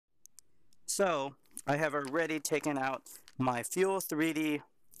So I have already taken out my Fuel3D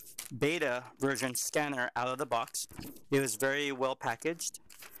beta version scanner out of the box. It was very well packaged.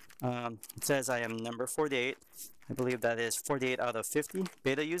 It says I am number 48. I believe that is 48 out of 50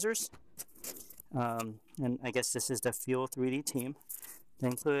 beta users. And I guess this is the Fuel3D team. They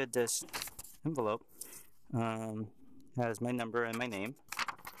included this envelope. Has my number and my name.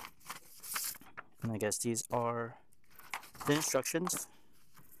 And I guess these are the instructions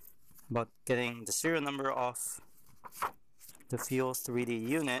about getting the serial number off the Fuel3D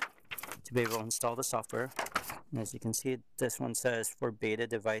unit to be able to install the software. And as you can see, this one says for beta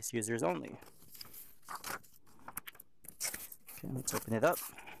device users only. Okay, let's open it up.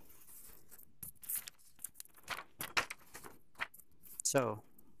 So,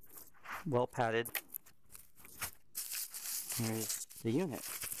 well padded. Here's the unit.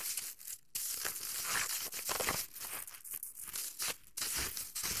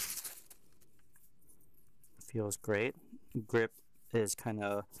 Feels great. Grip is kind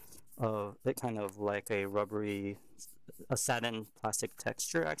of like a rubbery, a satin plastic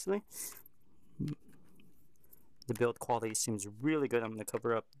texture actually. The build quality seems really good. I'm going to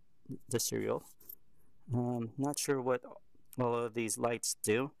cover up the serial. Not sure what all of these lights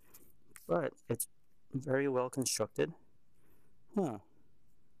do, but it's very well constructed.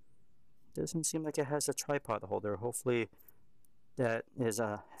 Doesn't seem like it has a tripod holder. Hopefully that is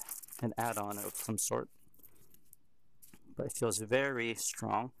an add-on of some sort. But it feels very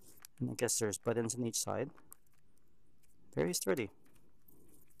strong, and I guess there's buttons on each side. Very sturdy.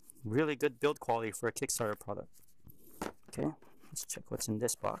 Really good build quality for a Kickstarter product. Okay, let's check what's in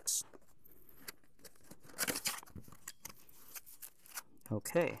this box.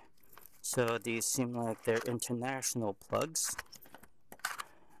 Okay, so these seem like they're international plugs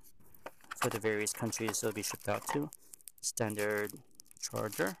for the various countries they'll be shipped out to. Standard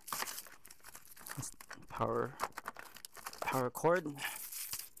charger, power cord,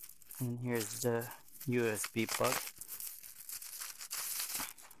 and here's the USB plug.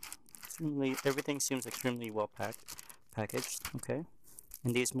 Everything seems extremely well packaged. Okay,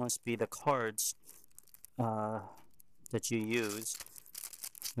 and these must be the cards that you use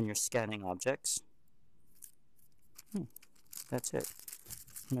when you're scanning objects. That's it.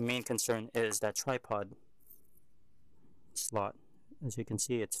 The main concern is that tripod slot. As you can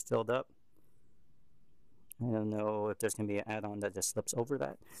see, it's filled up. I don't know if there's going to be an add-on that just slips over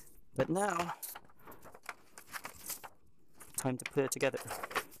that. But now, time to put it together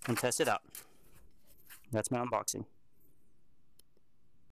and test it out. That's my unboxing.